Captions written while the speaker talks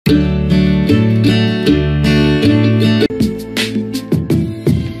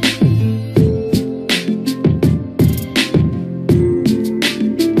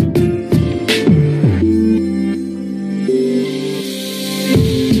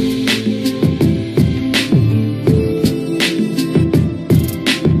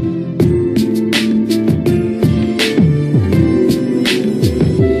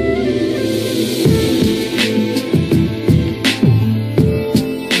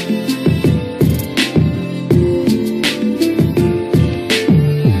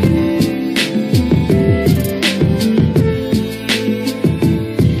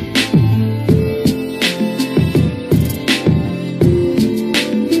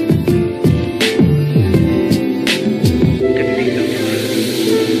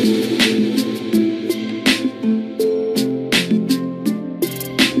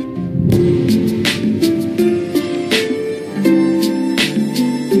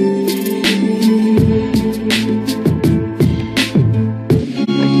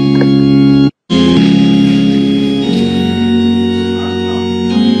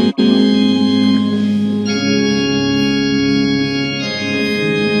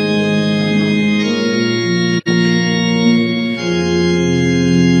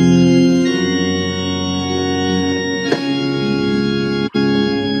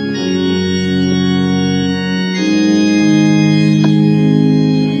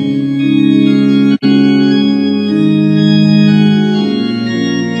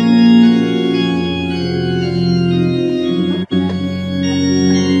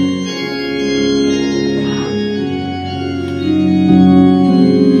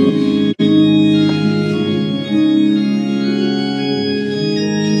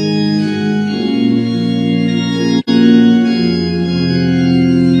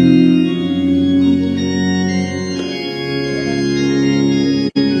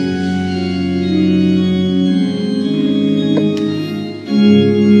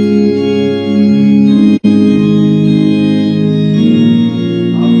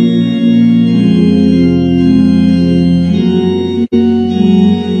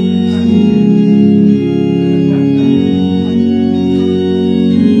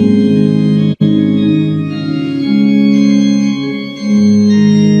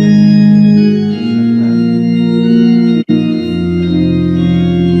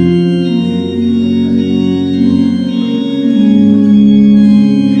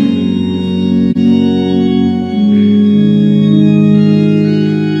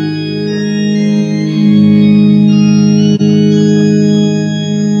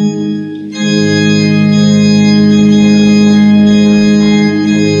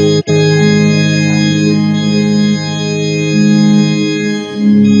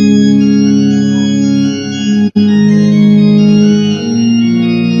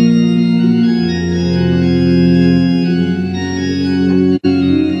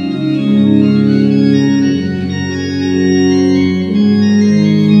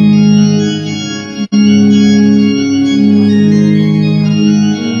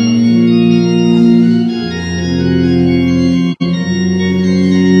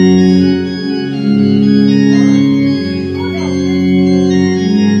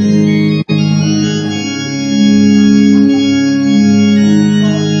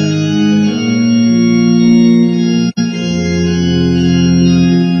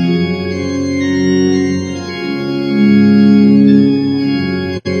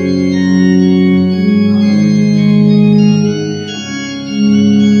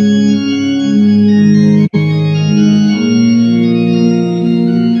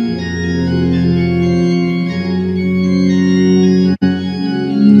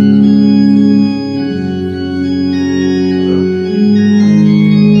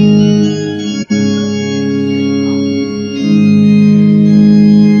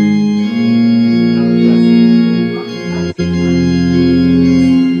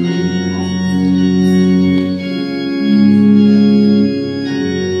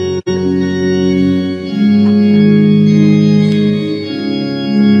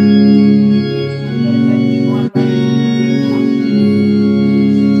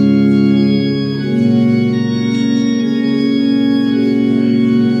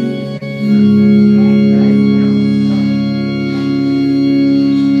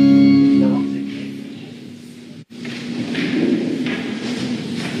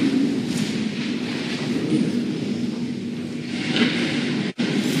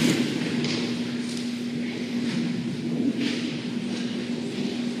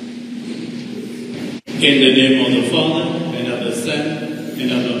In the name of the Father, and of the Son,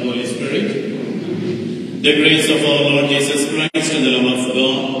 and of the Holy Spirit. The grace of our Lord Jesus Christ, and the love of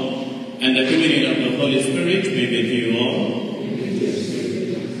God, and the communion of the Holy Spirit be with you all.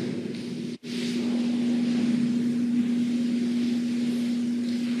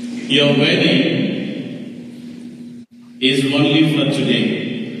 Your wedding is only for today.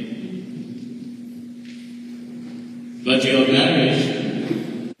 But your marriage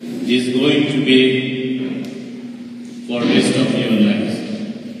is going to be for the rest of your lives.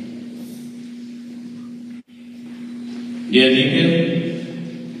 Dear Nikhil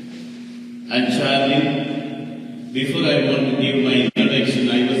and Charlene, before I want to give my introduction,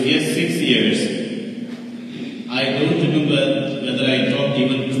 I was here 6 years. I don't remember whether I talked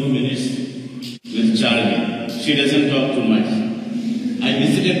even 2 minutes with Charlene. She doesn't talk too much. I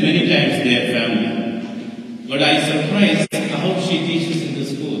visited many times their family. But I surprised how she teaches in the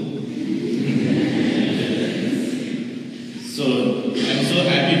school. So I'm so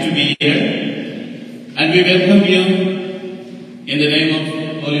happy to be here. And we welcome you in the name of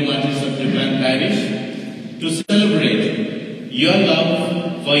Holy Martyrs of Bradford Parish to celebrate your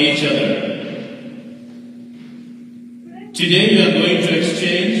love for each other. Today you are going to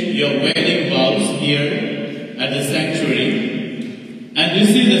exchange your wedding vows here at the sanctuary and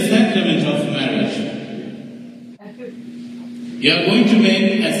receive the sacrament of marriage. You are going to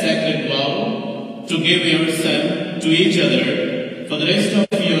make a sacred vow to give yourself to each other for the rest of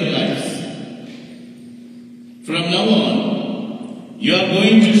your lives. From now on, you are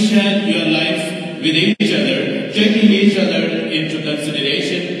going to share your life with each other, taking each other into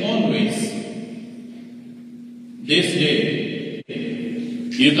consideration always. This day,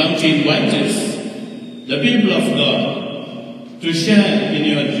 you come to invite us, the people of God, to share in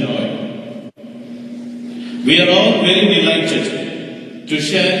your joy. We are all very delighted to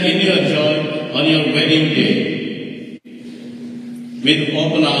share in your joy on your wedding day. With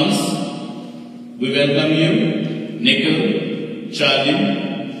open arms, we welcome you, Nikhil,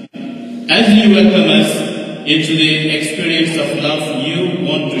 Charlene, as you welcome us into the experience of love you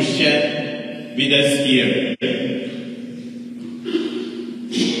want to share with us here.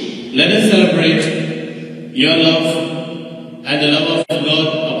 Let us celebrate your love and the love of God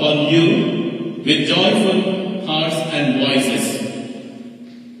upon you with joyful hearts and voices.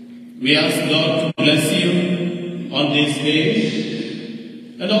 We ask God to bless you on this day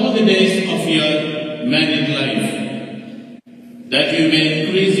and all the days of your married life, that you may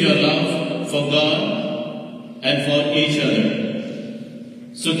increase your love for God and for each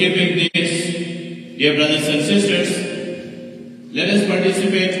other. So keeping this, dear brothers and sisters, let us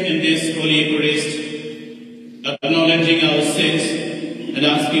participate in this Holy Eucharist, acknowledging our sins and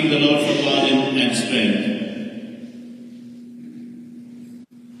asking the Lord for pardon and strength.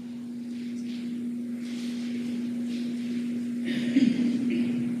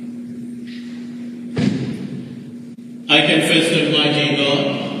 I confess to Almighty God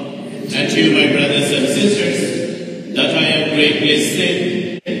and to you, my brothers and sisters, that I have greatly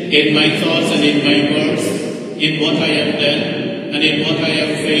sinned in my thoughts and in my words, in what I have done and in what I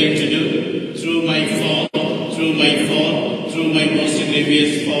have failed to do, through my most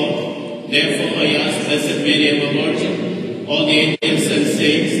grievous fault. Therefore I ask Blessed Mary, our Virgin, all the angels and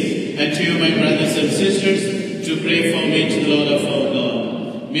saints, and to you, my brothers and sisters, to pray for me to the Lord of our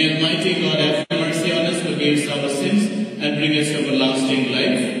God. May Almighty God have mercy on us, forgive our sins, and bring us to everlasting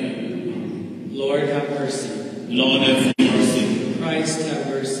life. Lord, have mercy. Lord, have mercy. Christ, have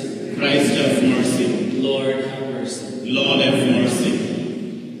mercy. Christ, have mercy. Lord, have mercy. Lord, have mercy.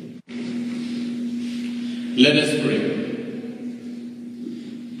 Let us pray.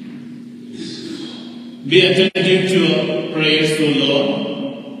 Be attentive to our prayers, O Lord,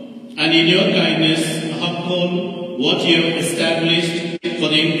 and in your kindness uphold what you have established for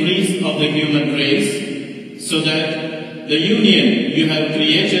the increase of the human race, so that the union you have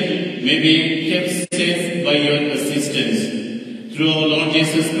created may be kept safe by your assistance. Through our Lord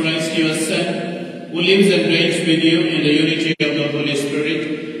Jesus Christ, your Son, who lives and reigns with you in the unity of the Holy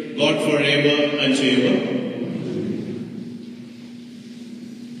Spirit, God forever and ever.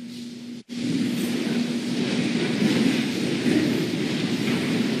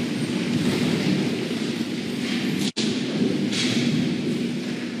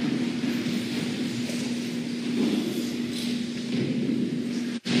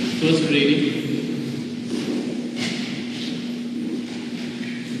 First reading.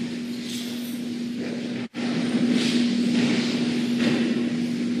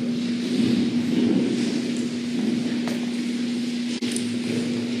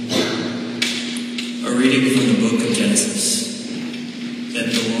 A reading from the book of Genesis. Then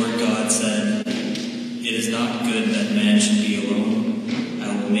the Lord God said, is not good that man should be alone.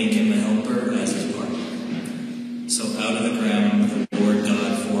 I will make him a helper as his partner. So out of the ground the Lord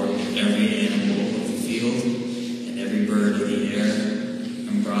God formed every animal of the field and every bird of the air,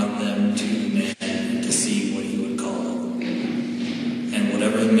 and brought them to man to see what he would call them. And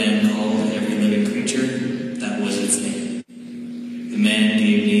whatever the man called every living creature, that was its name. The man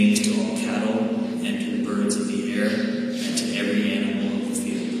gave names to all cattle, and to the birds of the air, and to every animal of the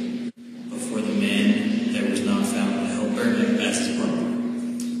field. But for the man there was not found a helper as his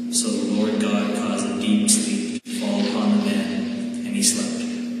partner. So the Lord God caused a deep sleep to fall upon the man, and he slept.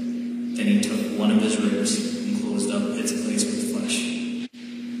 Then he took one of his ribs and closed up its place with flesh.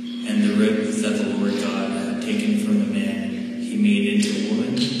 And the rib that the Lord God had taken from the man, he made into a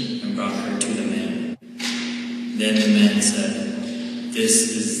woman and brought her to the man. Then the man said,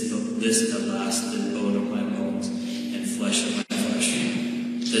 This at last is bone of my bones and flesh of my flesh.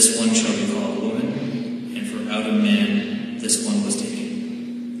 This one shall be called woman, and for out of man this one was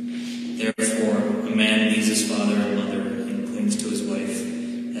taken. Therefore a man leaves his father and mother and clings to his wife,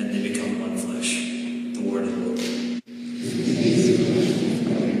 and they become one flesh. The word of the Lord.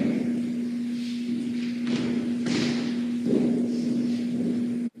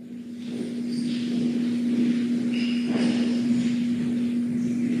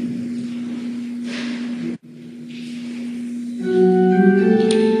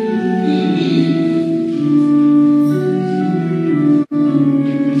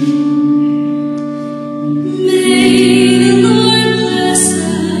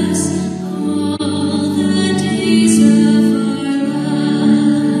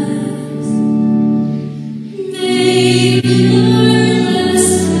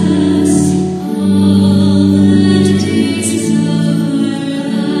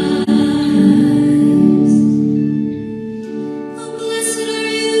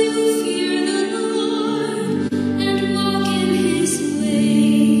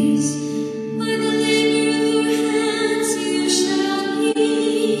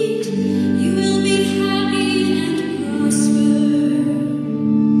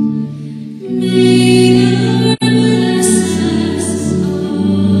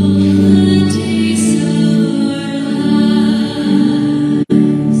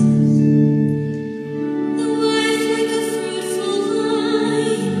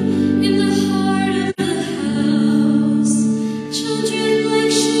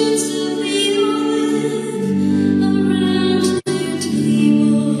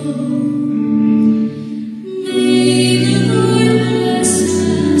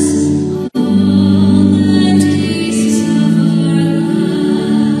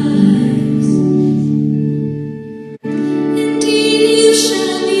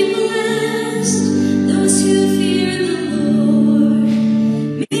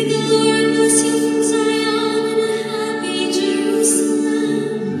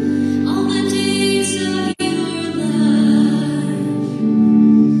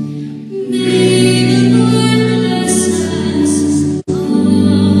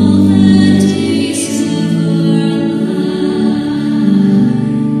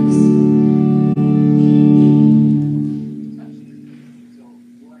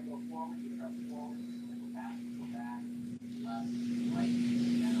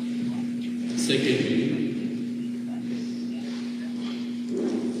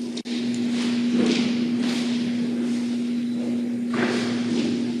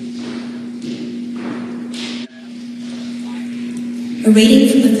 A reading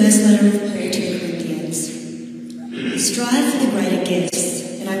from the first letter of Paul to the Corinthians. Strive for the greater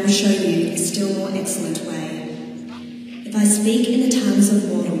gifts, and I will show you a still more excellent way. If I speak in the tongues of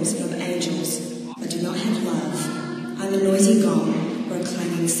mortals and of angels, but do not have love, I am a noisy gong or a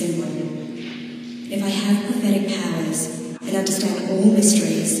clanging cymbal. If I have prophetic powers, and understand all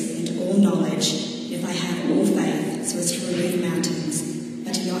mysteries and all knowledge, and if I have all faith so as to remove mountains,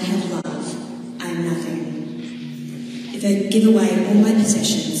 but do not have love, I am nothing. If I give away all my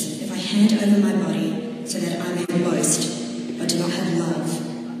possessions, if I hand over my body so that I may boast, but do not have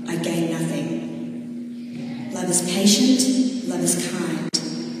love, I gain nothing. Love is patient, love is kind,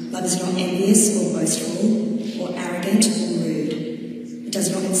 love is not envious or boastful, or arrogant or rude. It does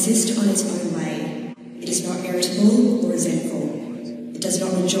not insist on its own way. It is not irritable or resentful. It does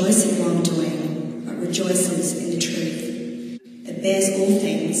not rejoice in wrongdoing, but rejoices in the truth. It bears all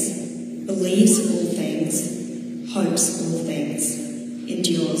things, believes all things, hopes all things,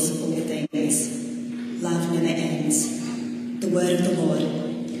 endures all things. Love never ends. The word of the Lord.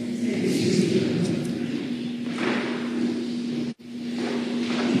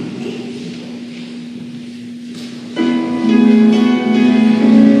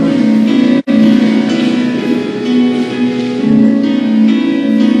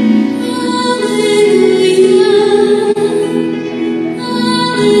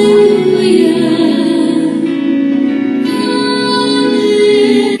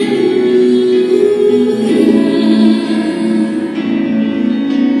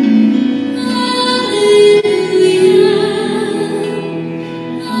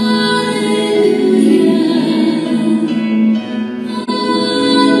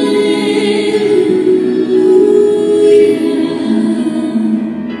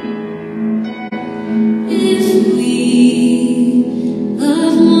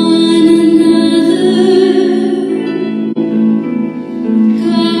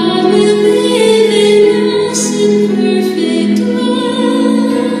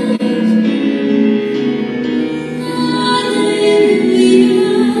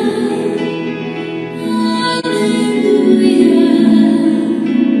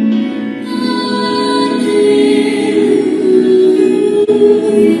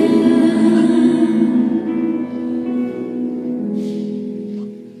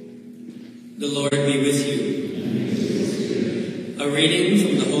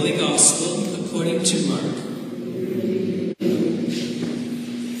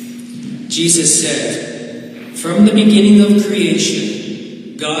 Jesus said, "From the beginning of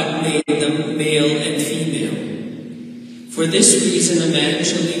creation, God made them male and female. For this reason a man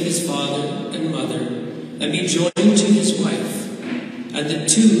shall leave his father and mother and be joined to his wife, and the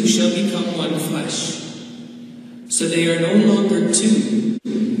two shall become one flesh. So they are no longer two,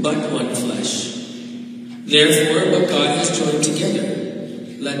 but one flesh. Therefore, what God has joined together,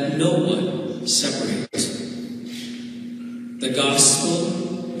 let no one separate." The Gospel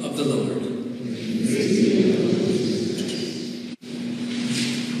of the Lord.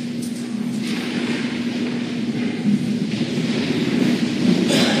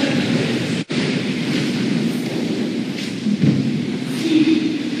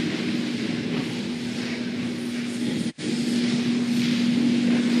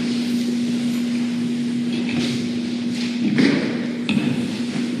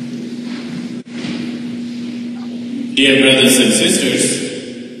 Dear brothers and sisters,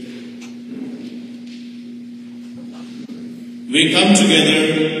 we come together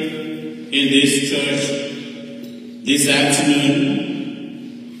in this church this afternoon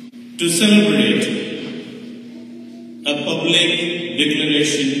to celebrate a public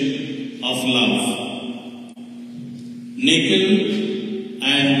declaration of love. Nikhil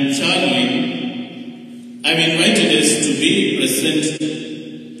and Charlene have invited us to be present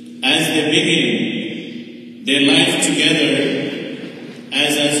as they begin their life together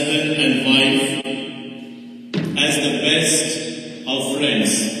as husband and wife, as the best of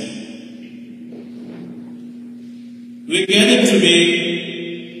friends. We gather to be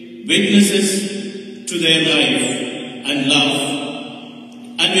witnesses to their life and love,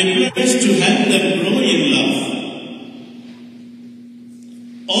 and we pledge to help them grow in love.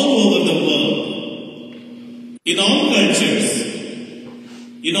 All over the world, in all cultures,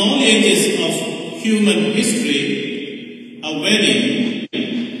 in all ages of human history, a wedding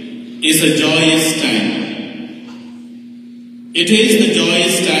is a joyous time. It is the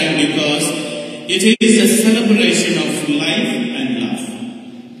joyous time because it is a celebration of life and love.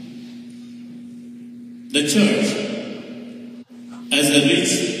 The Church has a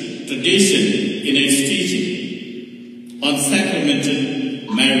rich tradition in its teaching on sacramental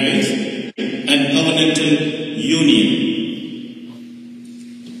marriage and covenantal union.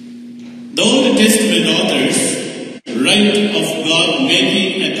 The Old Testament authors write of God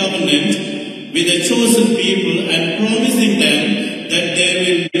making a covenant with the chosen people and promising them that they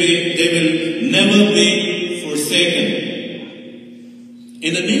will never be forsaken.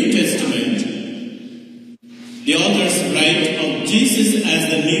 In the New Testament, the authors write of Jesus as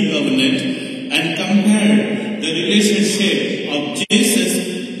the new covenant and compare the relationship of Jesus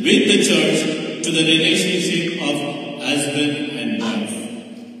with the church to the relationship of husband and wife.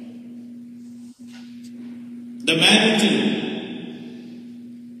 The marital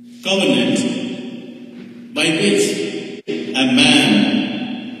covenant by which a man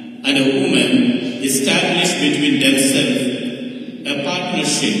and a woman establish between themselves a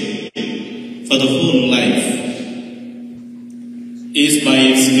partnership for the whole life is by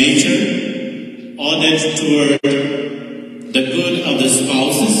its nature ordered toward the good of the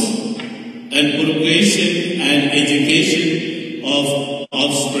spouses and procreation and education of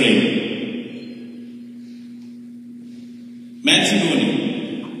offspring. Matrimony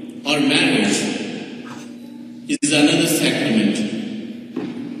or marriage is another sacrament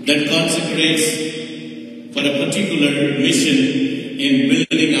that consecrates for a particular mission in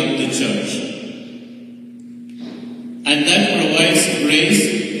building up the church, and that provides grace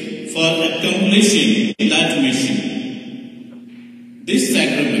for accomplishing that mission. This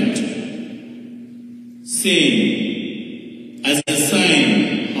sacrament saying, as a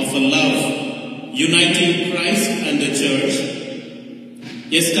sign of a love uniting Christ and the church,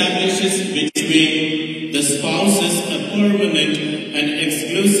 establishes between the spouses a permanent and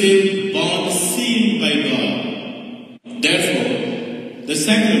exclusive bond sealed by God. Therefore, the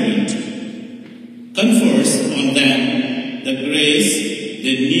sacrament confers on them the grace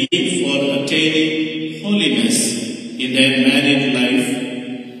they need for attaining holiness in their married life,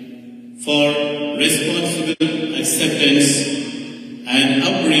 for responsible acceptance and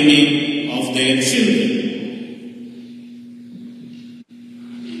upbringing of their children.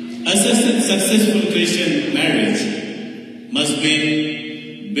 A successful Christian marriage must be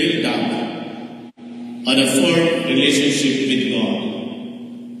built up on a firm relationship with God.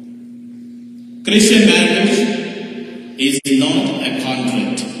 Christian marriage is not a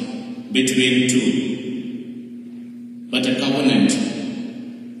contract between two, but a covenant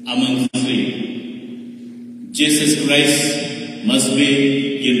among three. Jesus Christ must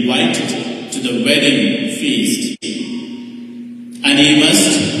be invited to the wedding feast, and He must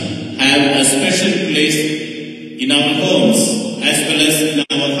have a special place in our homes as well as in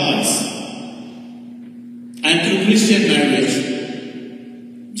our hearts. And through Christian marriage,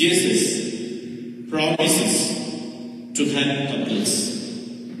 Jesus promises to help couples.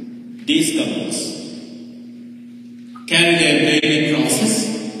 These couples carry their daily crosses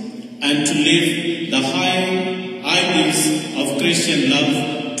and to live the high ideals of Christian love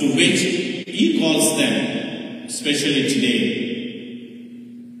to which He calls them, especially today.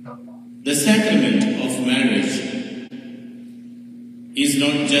 The sacrament of marriage is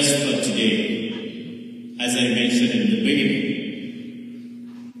not just for today, as I mentioned in the beginning.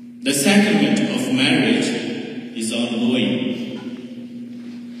 The sacrament of marriage is ongoing,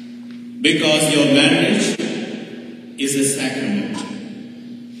 because your marriage is a sacrament.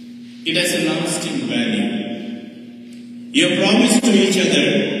 It has a lasting value. Your promise to each other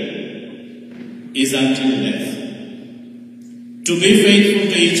is until death, to be faithful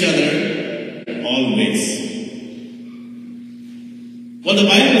to each other always. What the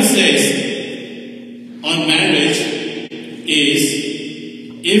Bible says on marriage is,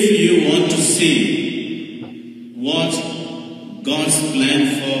 if you want to see what God's plan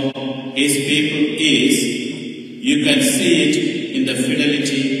for His people is, you can see it in the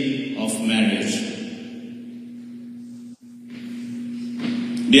fidelity of marriage.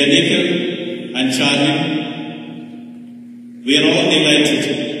 Dear Nikhil and Charlene, we are all delighted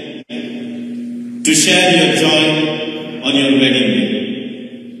to share your joy on your wedding day.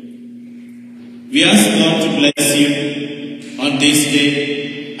 We ask God to bless you on this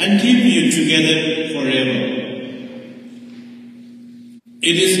day and keep you together forever.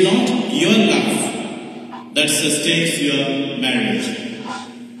 It is not your love that sustains your marriage,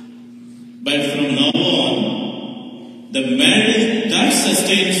 but from now on, the marriage that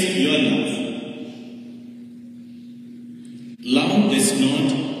sustains your love. Love does not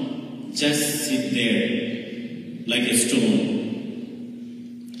just sit there like a stone.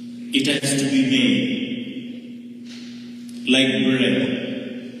 It has to be made like bread,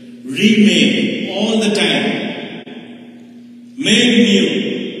 remade all the time, made new.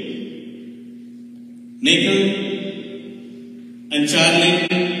 Nikhil and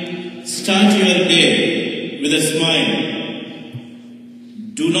Charlene, start your day with a smile.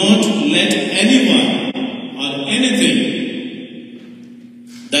 Do not let anyone or anything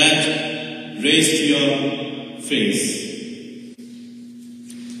that raise to your face.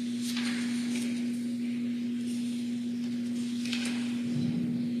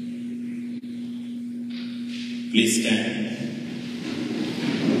 Please stand.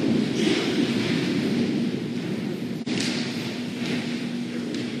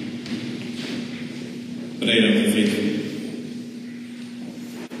 Prayer of the faithful.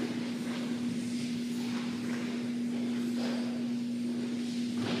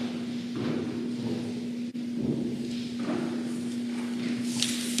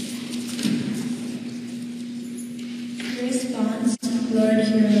 Response, Lord,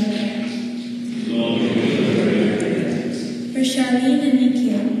 hear our prayer. Lord, hear our prayer. For Charlene and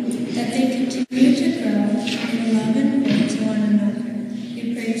Nikhil, that they continue to grow in love and faith to one another, we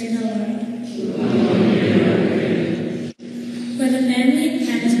pray to the Lord. Lord, hear our prayer. For the family and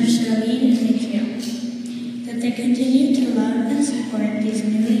friends of Charlene and Nikhil, that they continue to love and support these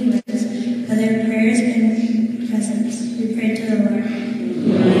newlyweds by their prayers and presence, we pray to the Lord.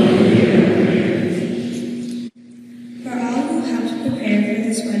 Lord, hear our prayer. For all who helped prepare for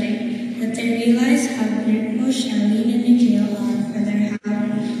this wedding, that they realize how grateful Charlene and Nikhil are for their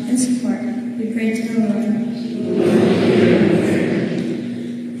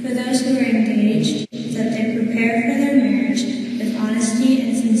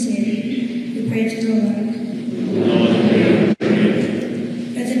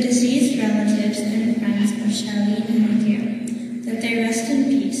rest in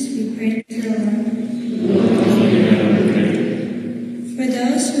peace, we pray to the Lord. For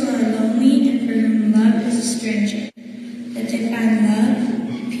those who are lonely and for whom love is a stranger, that they find love,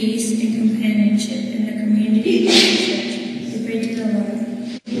 peace, and companionship in the community of the church, we pray to the Lord.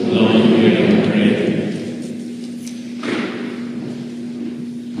 Lord, hear our prayer.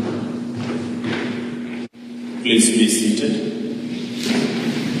 Please be seated.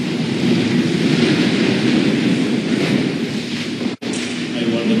 I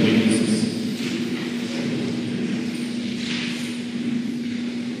want the witnesses.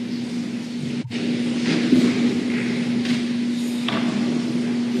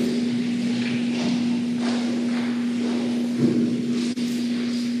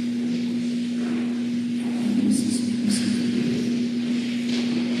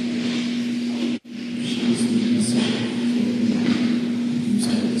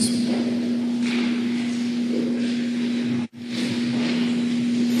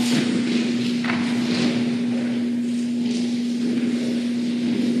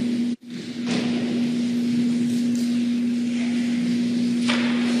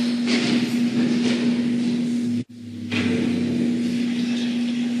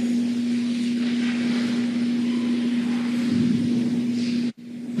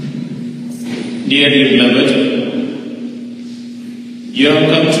 Dearly beloved, you have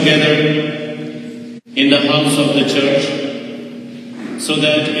come together in the house of the church so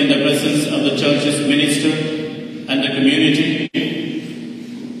that in the presence of the church's minister and the community,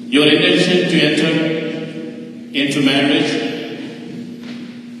 your intention to enter into marriage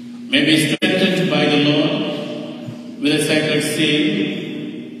may be strengthened by the Lord with a sacred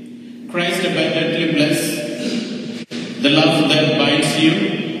seal. Christ abundantly bless the love that binds you.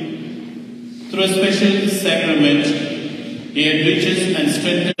 Through a special sacrament, He enriches and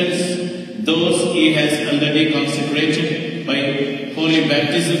strengthens those He has already consecrated by holy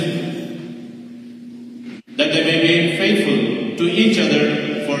baptism, that they may be faithful to each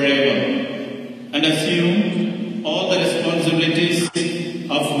other forever and assume all the responsibilities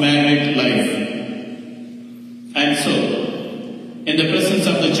of married life. And so, in the presence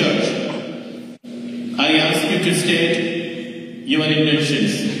of the church, I ask you to state your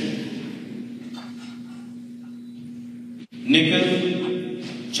intentions. Nikhil,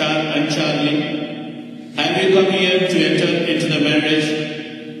 and Charlene, have you come here to enter into the marriage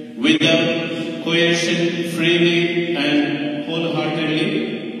without coercion, freely and wholeheartedly?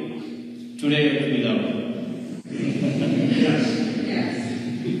 Today, without.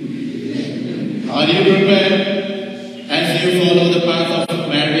 Are you prepared, as you follow the path of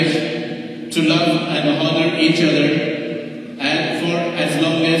marriage, to love and honor each other, and for as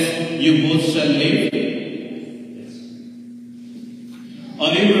long as you both shall live?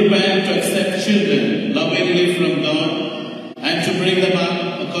 Are you prepared to accept children lovingly from God and to bring them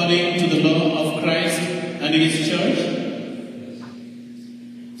up according to the law of Christ and His church?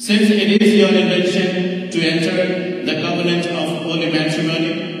 Since it is your intention to enter the covenant of holy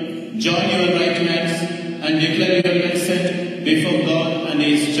matrimony, join your right hands and declare your consent before God and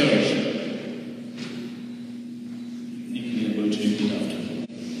His church. Nikhil, you are going to repeat after me.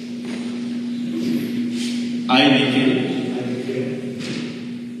 I, Nikhil,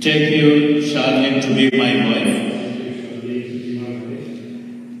 take you, Charlene, to be my wife.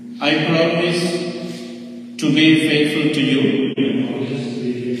 I promise to be faithful to you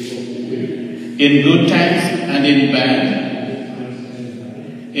in good times and in bad,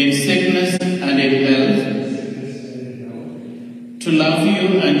 in sickness and in health, to love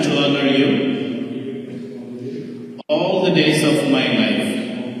you and to honor you all the days of my life.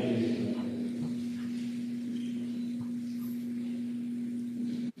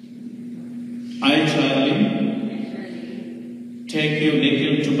 I, Charlene, take you,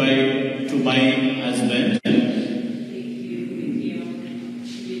 Nikhil, to my husband.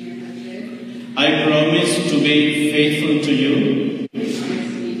 I promise to be faithful to you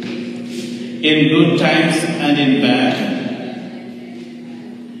in good times and in bad,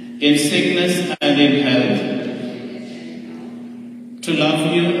 in sickness and in health, to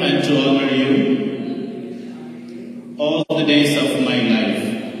love you and to honor you all the days of my life.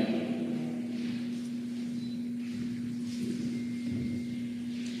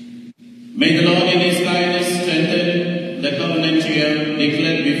 May the Lord in His kindness strengthen the covenant you have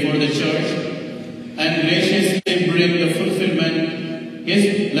declared before the church and graciously bring the fulfillment, His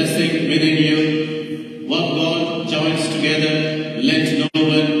blessing within you. What God joins together, let no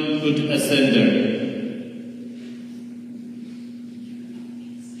one put asunder.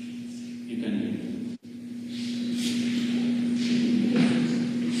 You can read.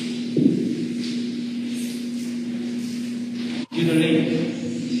 Give the ring.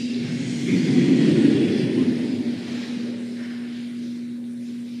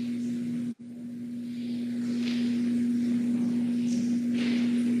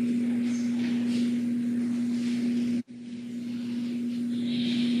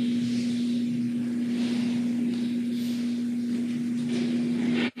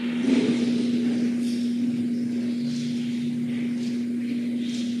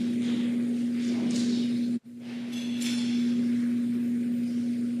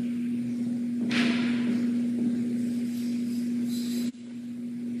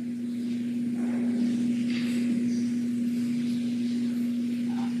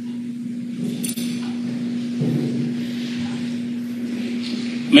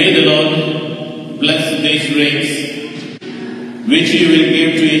 May the Lord bless these rings, which you will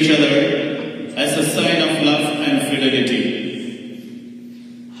give to each other as a sign of love and fidelity.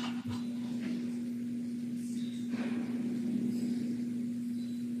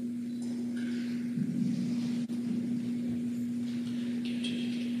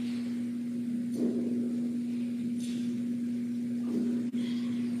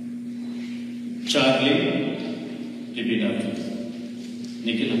 Charlie, repeat after me.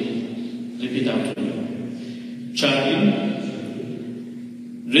 Nikhil, repeat after me. Charlie,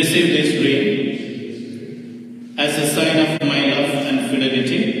 receive this ring as a sign of my love and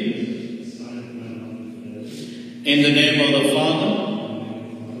fidelity. In the name of the Father,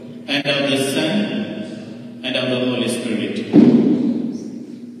 and of the Son, and of the Holy Spirit.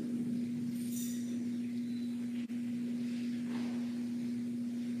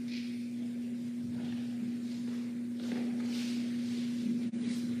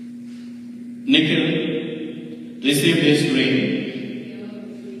 Nikhil, receive this ring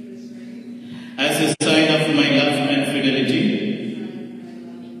as a sign of my love and fidelity.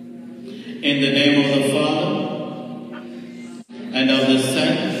 In the name of the Father, and of the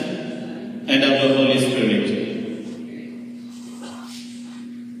Son, and of the Holy Spirit.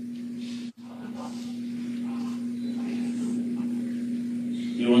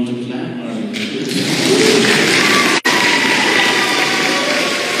 You want to clap or?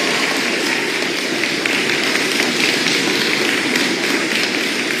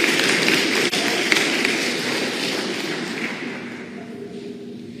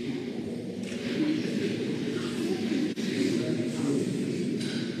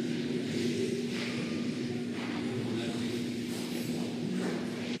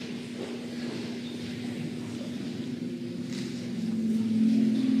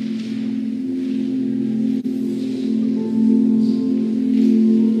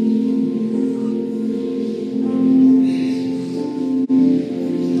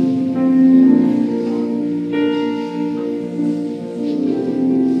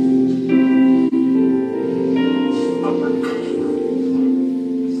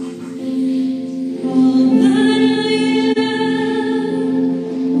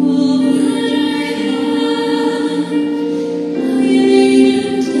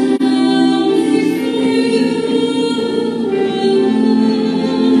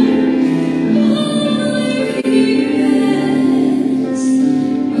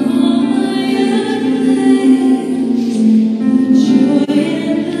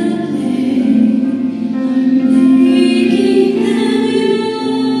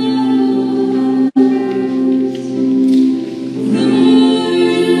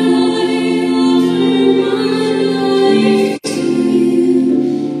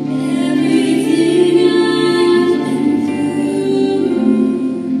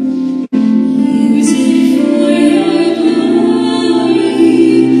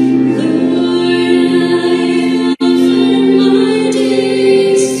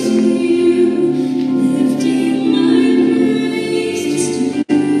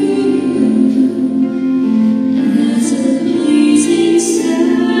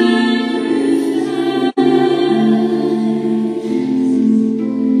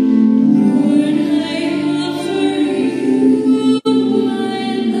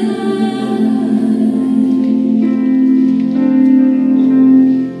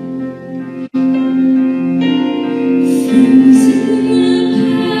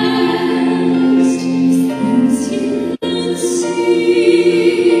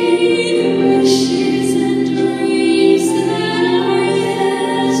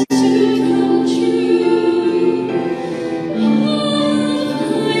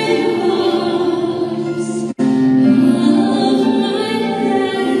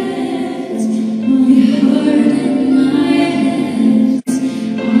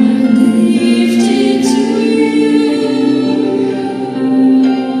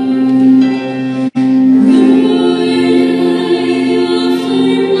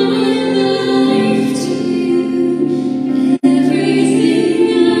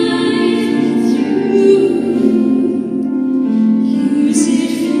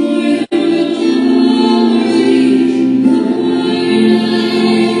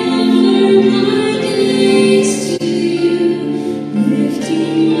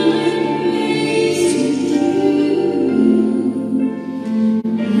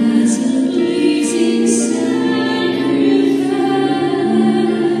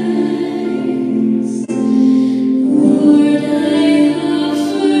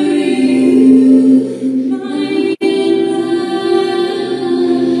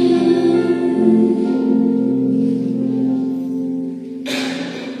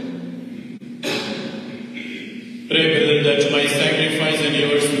 Pray, brethren, that my sacrifice and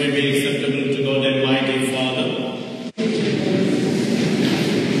yours may be acceptable to God and mighty Father.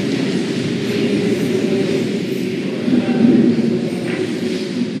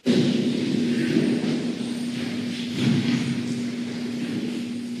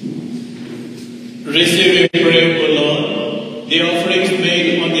 Receive, we pray, O Lord, the offerings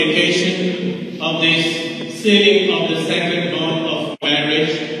made on the occasion of this sealing of the sacred bond of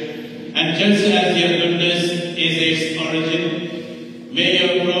marriage, and just as your goodness is its origin, may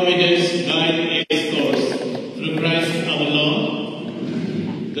your providence guide its course through Christ our Lord.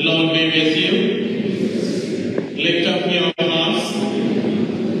 The Lord be with you. Lift up your hearts.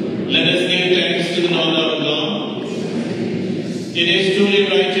 Let us give thanks to the Lord our God. It is truly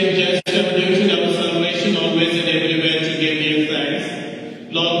right and just our duty, our salvation, always and everywhere to give you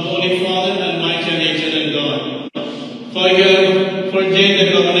thanks, Lord, Holy Father, Almighty and eternal God, for you have ordained the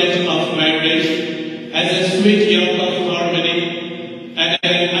covenant of marriage as a sweet yoke of harmony and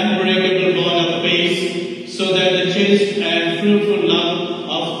an unbreakable bond of peace, so that the chaste and fruitful love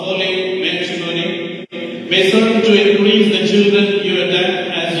of holy matrimony may serve to increase the children you adopt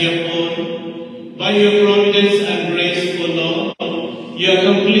as your own. By your providence and grace, O Lord, you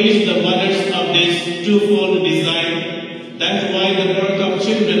accomplish the wonders of this twofold design, that while the birth of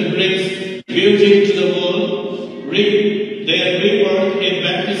children brings beauty to the world, their rebirth in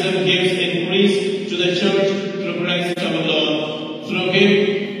baptism gives increase to the church through Christ our Lord. Through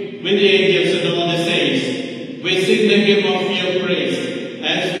him, with the angels and all the saints, we sing the hymn of your praise,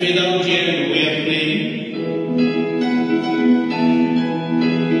 as without end we are praying.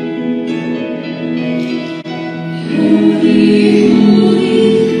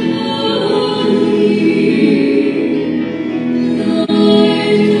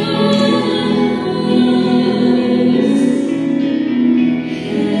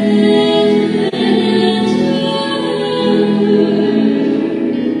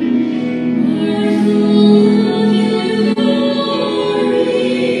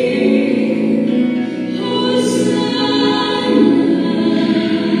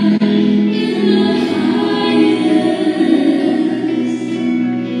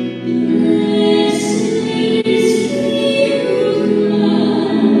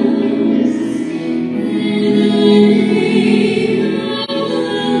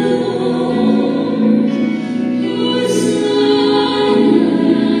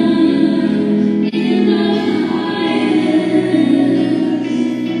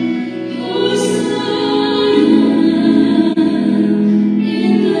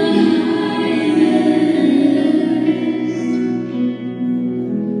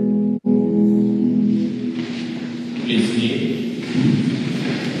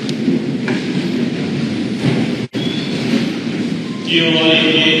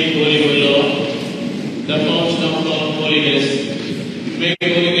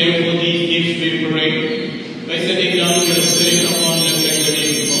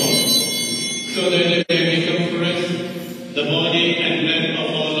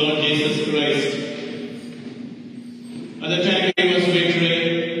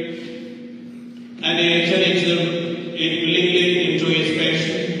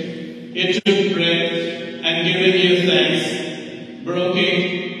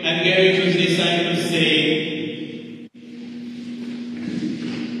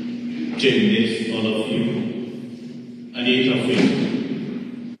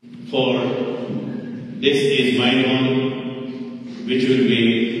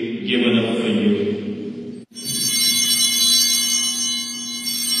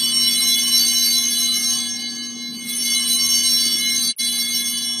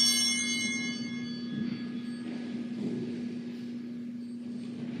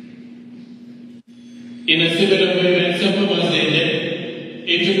 In a similar way, when supper was ended,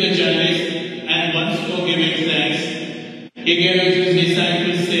 he took the chalice, and once more giving thanks, he gave it to his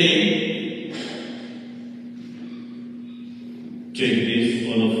disciples, saying, "Take this,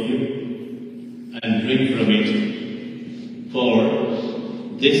 all of you, and drink from it, for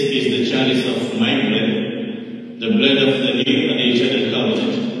this is the chalice of my blood, the blood of the new and eternal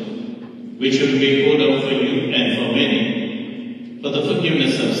covenant, which will be poured out for you and for many, for the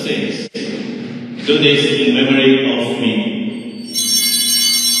forgiveness of sins. Do this in memory of me."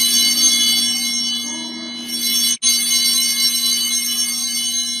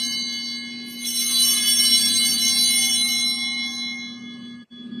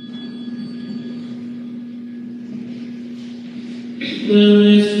 The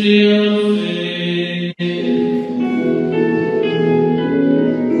mystery of faith.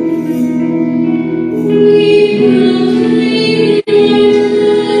 We proclaim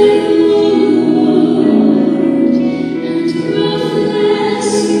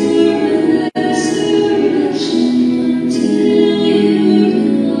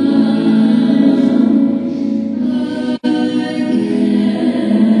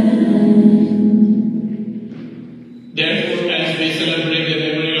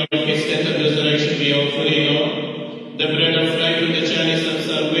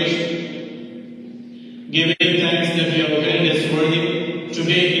to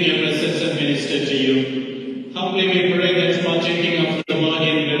be in your presence and minister to you. Humbly we pray that partaking of the body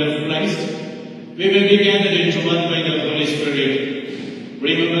and blood of Christ, we may be gathered into one by the Holy Spirit.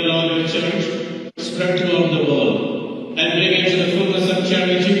 Remember, Lord, your church, spread throughout the world, and bring it to the fullness of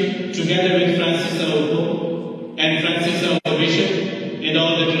charity, together with Francis our Pope, and Francis our Bishop, and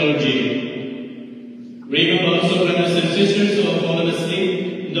all the clergy. Remember also brothers and sisters who have fallen asleep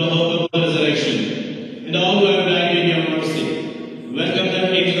in the hope of the resurrection, and all who have died in your mercy. Welcome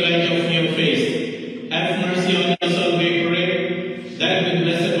them into the light of your face. Have mercy on us all, we pray, that with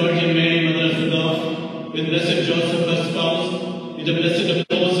Blessed Virgin Mary, Mother of God, with Blessed Joseph, her spouse, with the blessed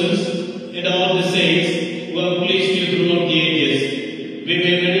apostles, and all the saints who have pleased you throughout the ages, we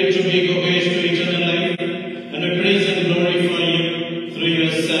may merit to be co-heirs to eternal life, and we praise and glorify you through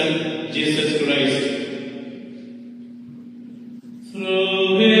your Son, Jesus Christ.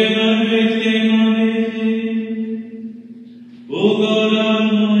 Through him and with him and in him, O God,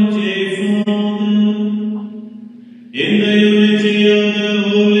 Almighty Father, in the unity of the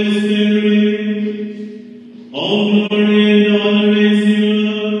Holy Spirit, all glory and honor is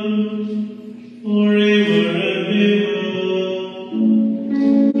yours, forever and ever.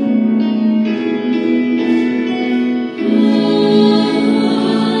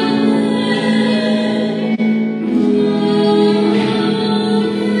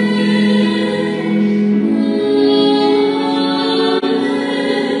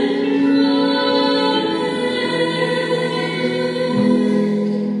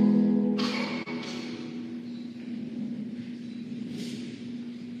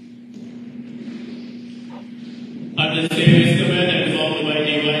 At the Savior's command and followed by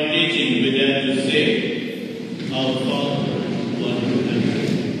divine teaching, we dare to say, Our Father, who art in heaven,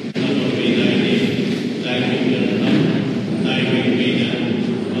 hallowed be thy name. Thy kingdom come, thy will be done,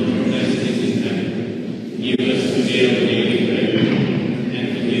 on earth as it is in heaven. Give us today our daily bread, and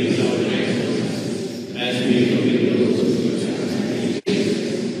forgive us our trespasses, as we forgive those who trespass against us.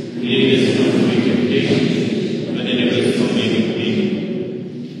 Lead us not into temptation, but deliver us from evil.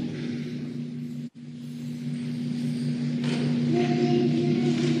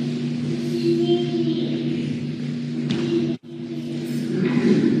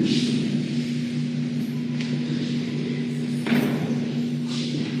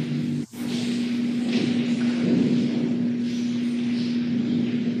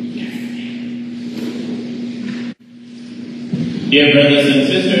 Dear brothers and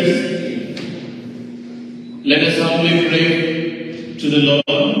sisters, let us humbly pray to the Lord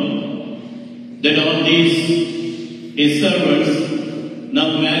that all these his servants, now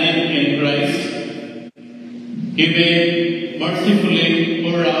married in Christ, he may mercifully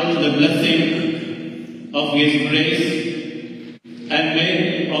pour out the blessing of his grace and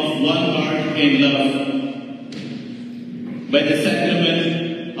make of one heart in love. By the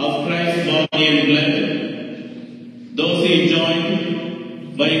sacrament of Christ's body and blood, those he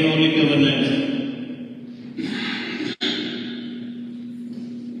joined by holy covenant.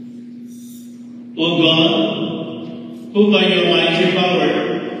 O God, who by your mighty power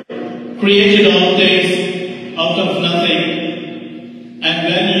created all things out of nothing, and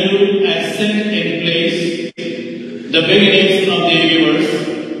when you had set in place the beginnings of the universe,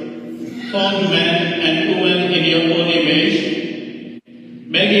 formed man and woman in your own image,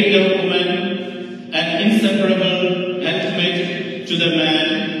 making the woman an inseparable helpmate to the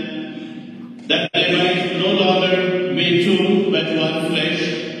man, that they might no longer be two but one flesh,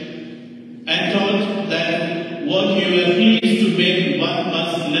 and taught that what you are pleased to make one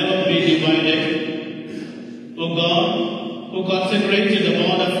must never be divided. O God, who consecrated the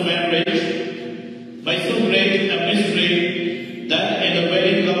bond of marriage by so great a mystery that in the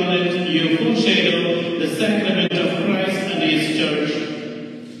wedding covenant you foreshadow the sacrament of Christ and his church.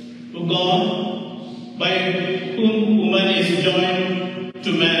 O God, by whom woman is joined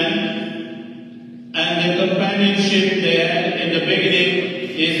to man, and the companionship they had in the beginning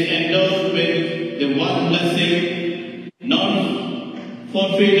is endowed with the one blessing, not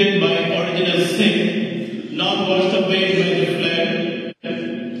forfeited by original sin, not washed away by the flood.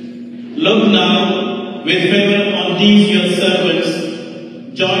 Look now with favor on these your servants,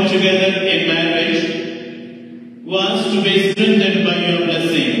 joined together in marriage, who are to be strengthened by your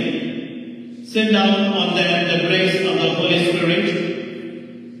blessing. Send down on them the grace of the Holy Spirit,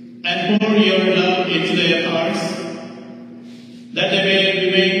 and pour your love into their hearts, that they may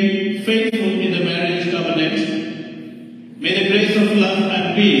remain faithful in the marriage covenant. May the grace of love and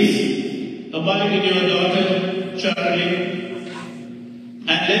peace abide in your daughter, Charlene,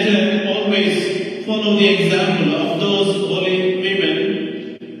 and let her always follow the example of those holy women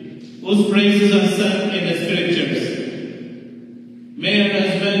whose praises are sung in the scriptures. May May her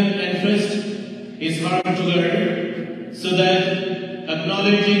husband entrust his heart to her, so that,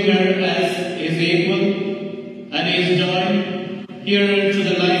 acknowledging her as his equal and his joint, heir to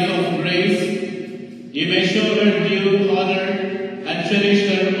the life of grace, he may show her due honor and cherish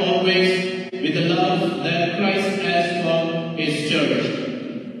her always with the love that Christ has for his church.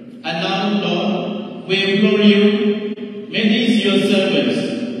 And now, Lord, we implore you, may these your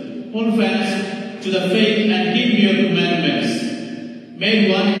servants hold fast to the faith and keep your commandments,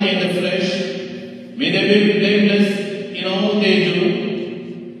 made one in the flesh. May they be blameless in all they do,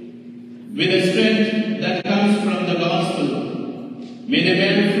 with the strength that comes from the gospel. May they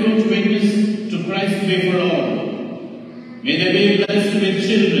bear fruit witness to Christ before all. May they be blessed with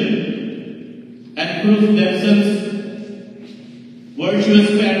children and prove themselves virtuous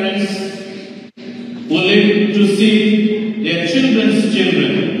parents who live to see their children's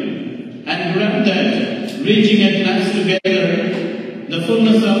children, and grant that, reaching at last together the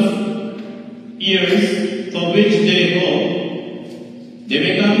fullness of years for which they hope, they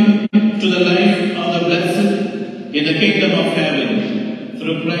may come to the life of the blessed in the kingdom of heaven,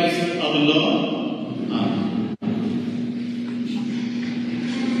 through Christ our Lord. Amen.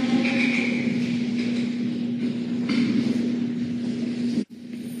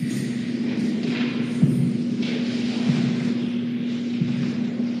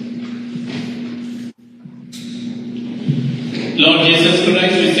 Lord Jesus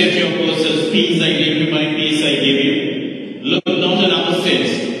Christ, you said to your apostles, peace I give you, my peace I give you. Look not on our sins,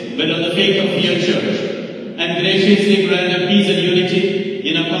 but on the faith of your church, and graciously grant her peace and unity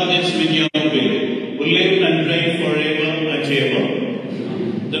in accordance with your will, who live and reign forever and ever.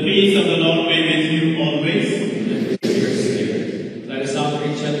 The peace of the Lord be with you always. Let us offer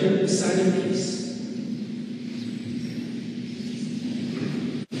each other the sign of peace.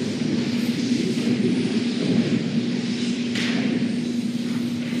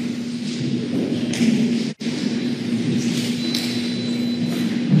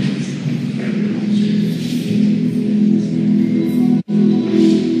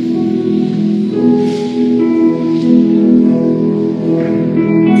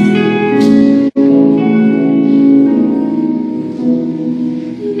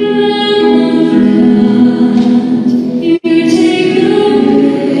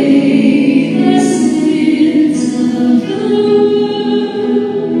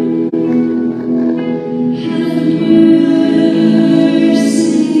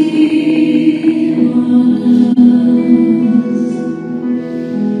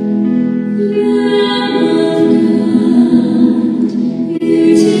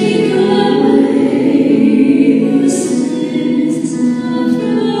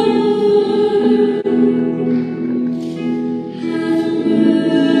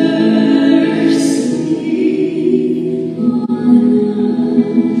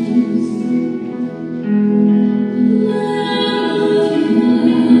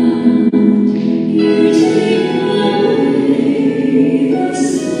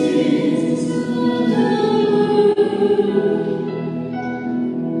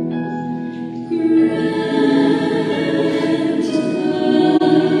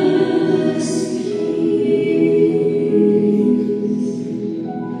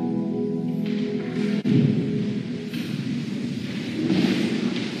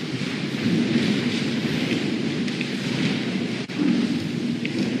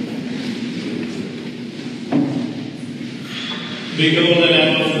 Behold the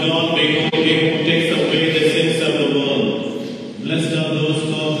Lamb of God, behold him who takes away the sins of the world. Blessed are those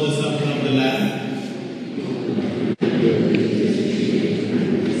called to the supper of the Lamb.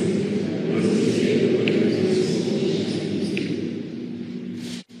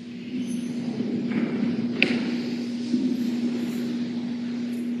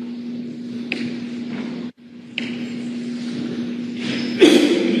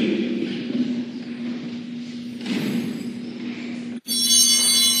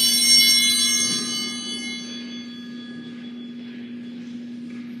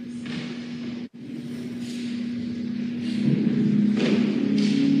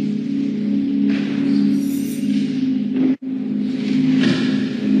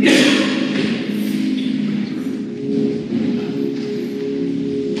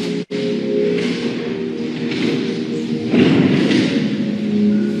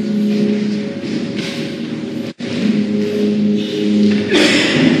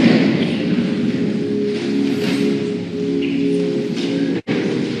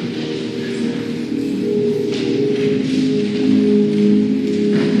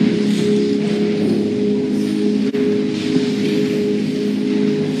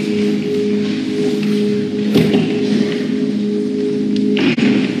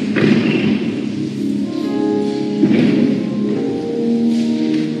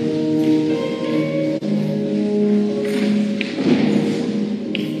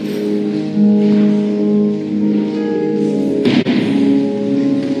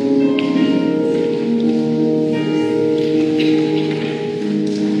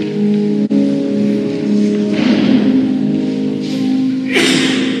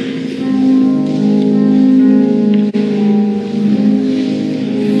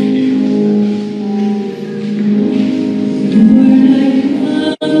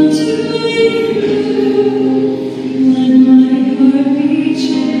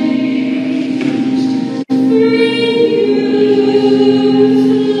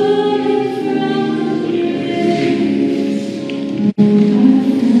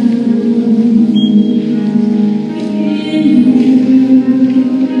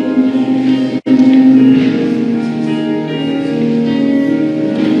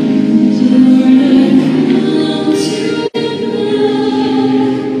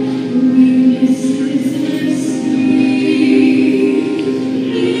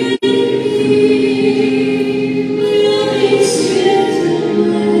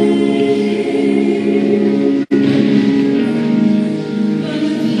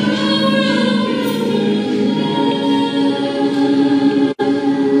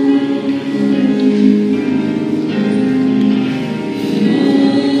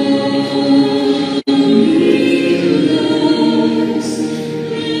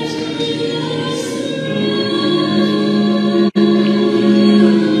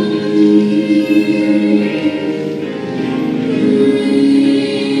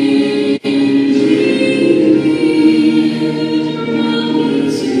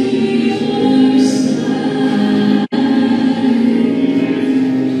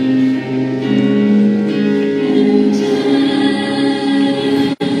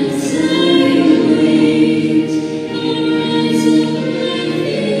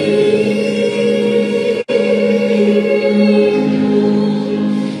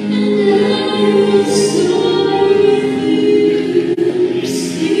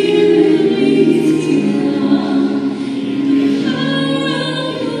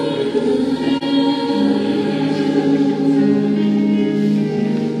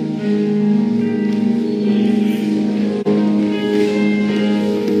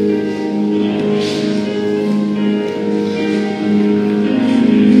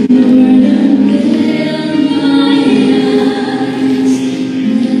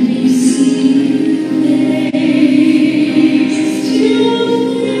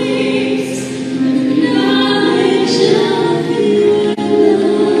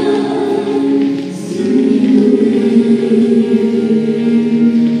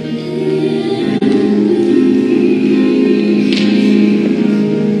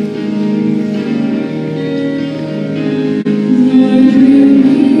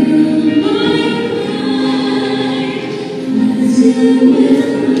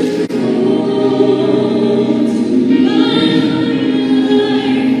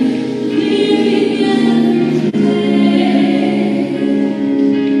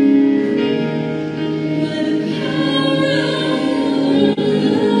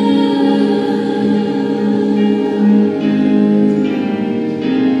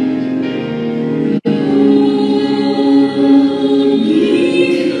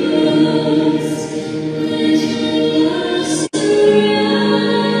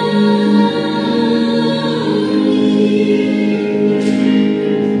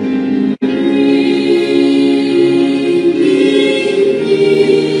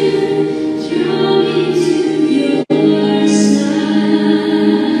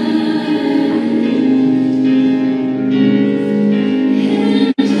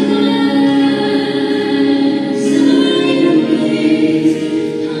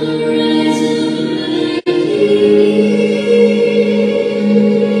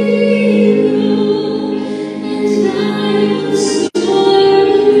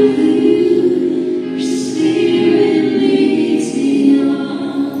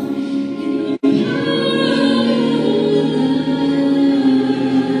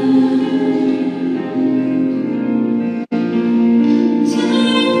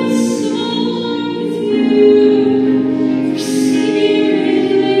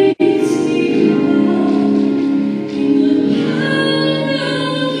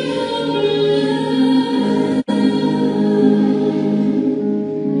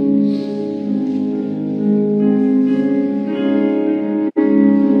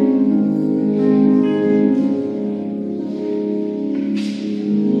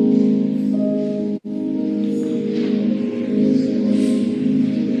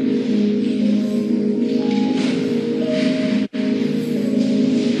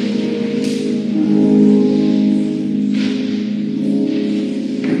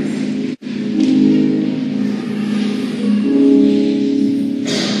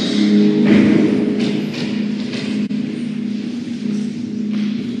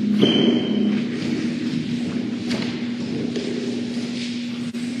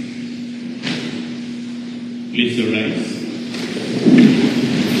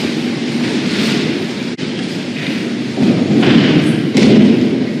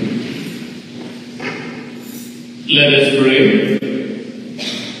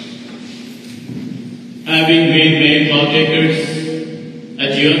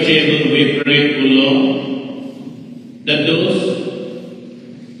 your table we pray, O Lord, that those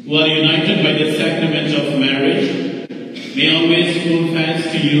who are united by the sacrament of marriage may always hold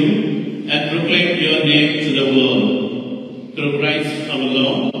fast to you and proclaim your name to the world. Through Christ our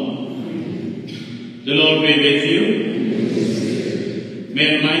Lord. The Lord be with you.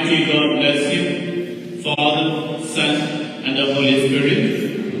 May Almighty God bless you, Father, Son, and the Holy Spirit.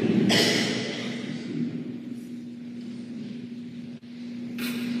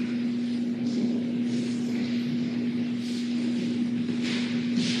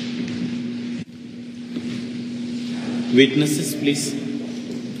 Witnesses, please.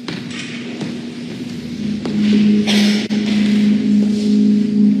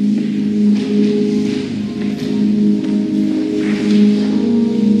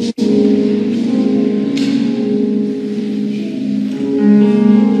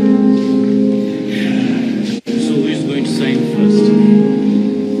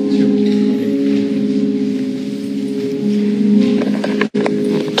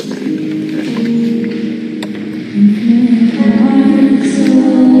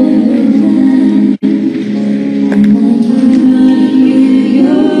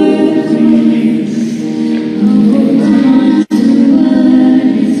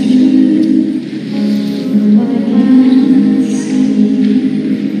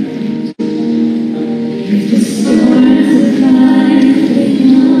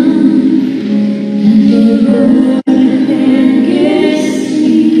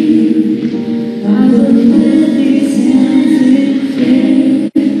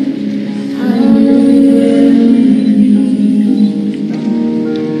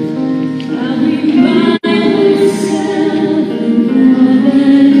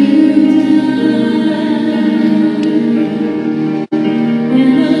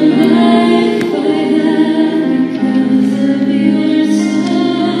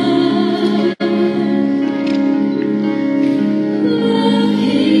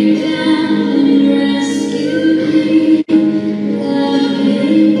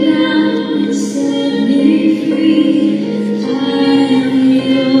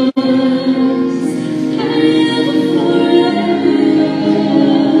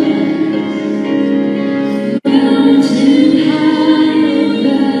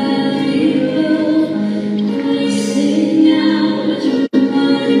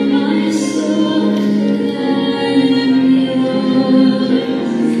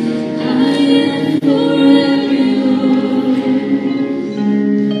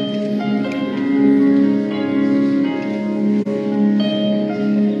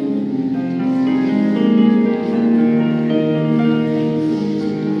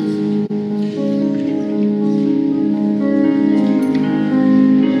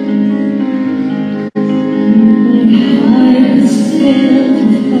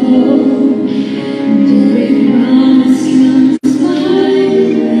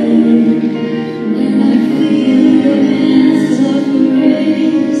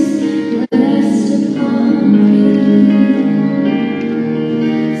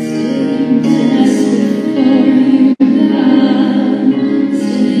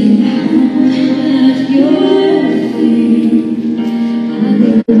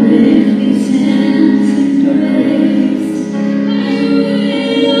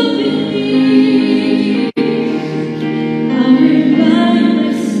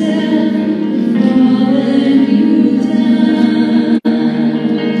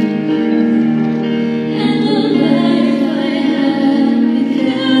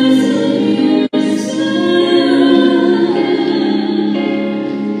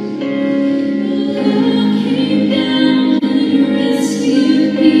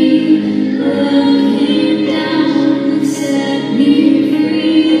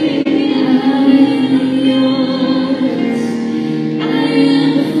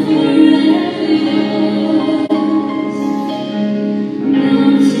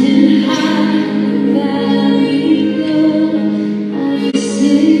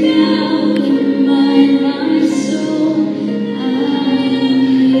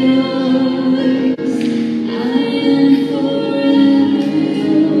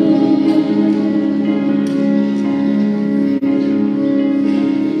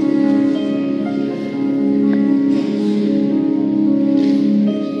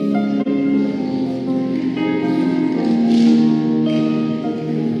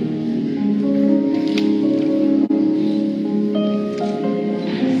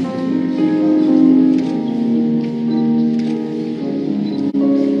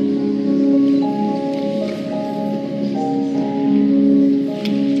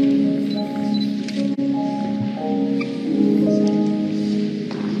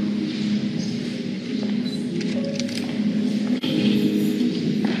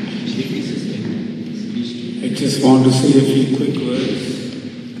 want to say a few quick words.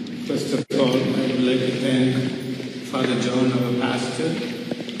 First of all, I would like to thank Father John, our pastor,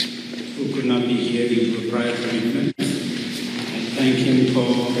 who could not be here due to a prior commitment. And thank him for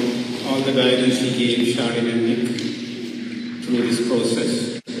all the guidance he gave Charlene and Nick through this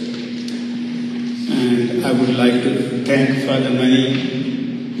process. And I would like to thank Father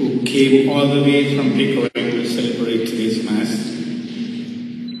Mani, who came all the way from Pickering to celebrate today's Mass.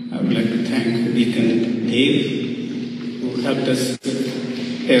 I would like to thank Deacon Dave, who helped us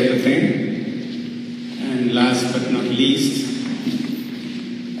with everything. And last but not least,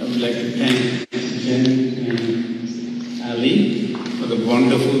 I would like to thank Jen and Ali for the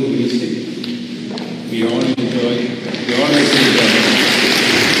wonderful music. We all always enjoy it.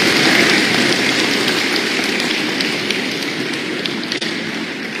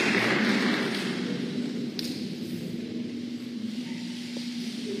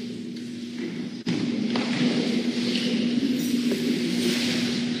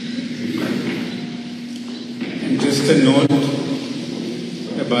 Just a note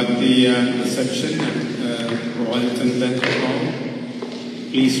about the reception at Royalton Banquet Hall.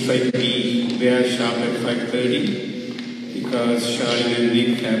 Please try to be there sharp at 5:30 because Charlene and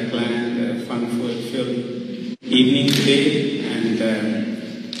Nick have planned a fun-filled evening today, and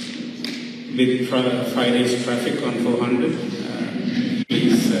with Friday's traffic on 400,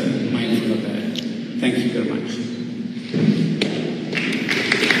 please mindful of that. Thank you very much.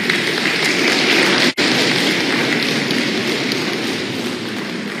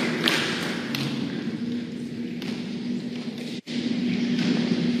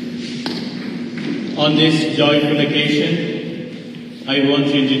 On this joyful occasion, I want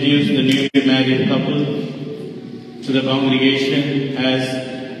to introduce the newly married couple to the congregation as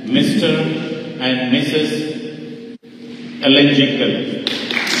Mr. and Mrs. Nikhil.